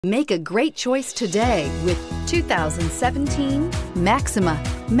Make a great choice today with 2017 Maxima.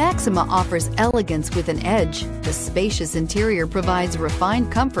 Maxima offers elegance with an edge. The spacious interior provides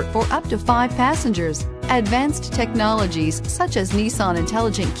refined comfort for up to 5 passengers. Advanced technologies such as Nissan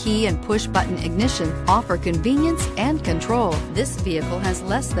Intelligent Key and Push-Button Ignition offer convenience and control. This vehicle has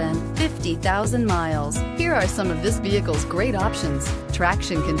less than 50,000 miles. Here are some of this vehicle's great options: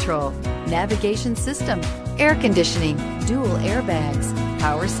 traction control, navigation system, air conditioning, dual airbags,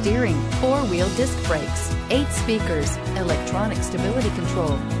 power steering, 4-wheel disc brakes, 8 speakers, electronic stability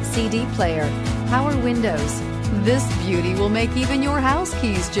control, CD player, power windows. This beauty will make even your house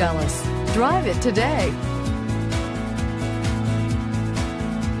keys jealous. Drive it today.